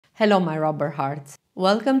Hello, my rubber hearts.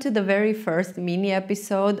 Welcome to the very first mini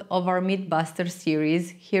episode of our Mythbusters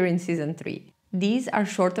series here in season 3. These are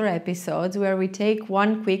shorter episodes where we take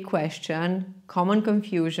one quick question, common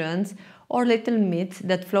confusions, or little myths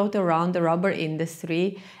that float around the rubber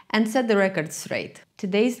industry and set the record straight.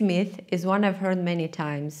 Today's myth is one I've heard many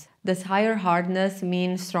times. Does higher hardness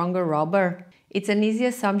mean stronger rubber? It's an easy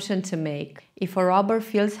assumption to make. If a rubber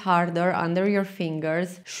feels harder under your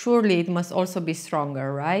fingers, surely it must also be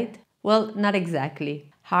stronger, right? Well, not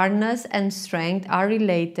exactly. Hardness and strength are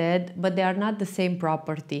related, but they are not the same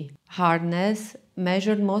property. Hardness,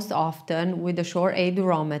 measured most often with the short A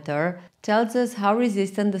durometer, tells us how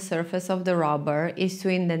resistant the surface of the rubber is to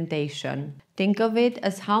indentation. Think of it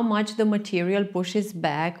as how much the material pushes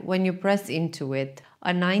back when you press into it.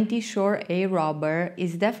 A 90 short A rubber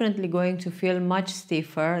is definitely going to feel much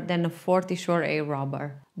stiffer than a 40 short A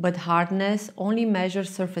rubber. But hardness only measures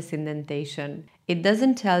surface indentation. It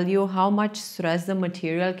doesn't tell you how much stress the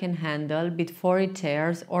material can handle before it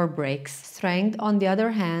tears or breaks. Strength, on the other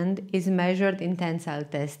hand, is measured in tensile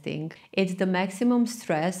testing. It's the maximum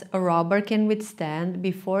stress a rubber can withstand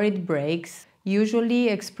before it breaks, usually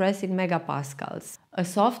expressed in megapascals. A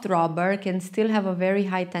soft rubber can still have a very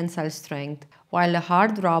high tensile strength, while a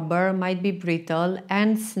hard rubber might be brittle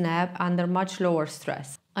and snap under much lower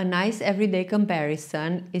stress. A nice everyday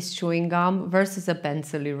comparison is chewing gum versus a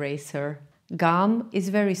pencil eraser. Gum is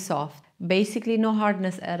very soft, basically no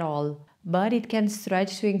hardness at all, but it can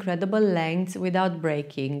stretch to incredible lengths without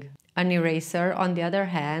breaking. An eraser, on the other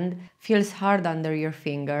hand, feels hard under your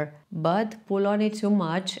finger, but pull on it too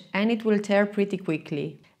much and it will tear pretty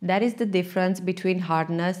quickly. That is the difference between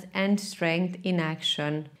hardness and strength in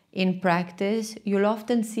action. In practice, you'll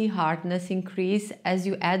often see hardness increase as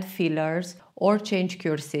you add fillers or change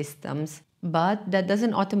cure systems, but that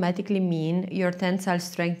doesn't automatically mean your tensile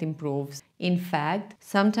strength improves. In fact,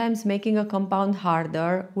 sometimes making a compound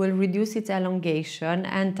harder will reduce its elongation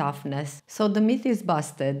and toughness, so the myth is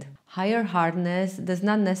busted. Higher hardness does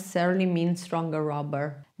not necessarily mean stronger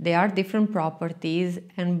rubber. They are different properties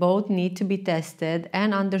and both need to be tested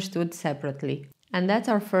and understood separately. And that's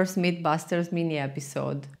our first Mythbusters mini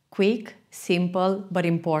episode. Quick, simple, but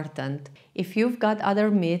important. If you've got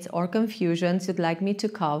other myths or confusions you'd like me to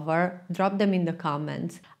cover, drop them in the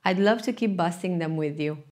comments. I'd love to keep busting them with you.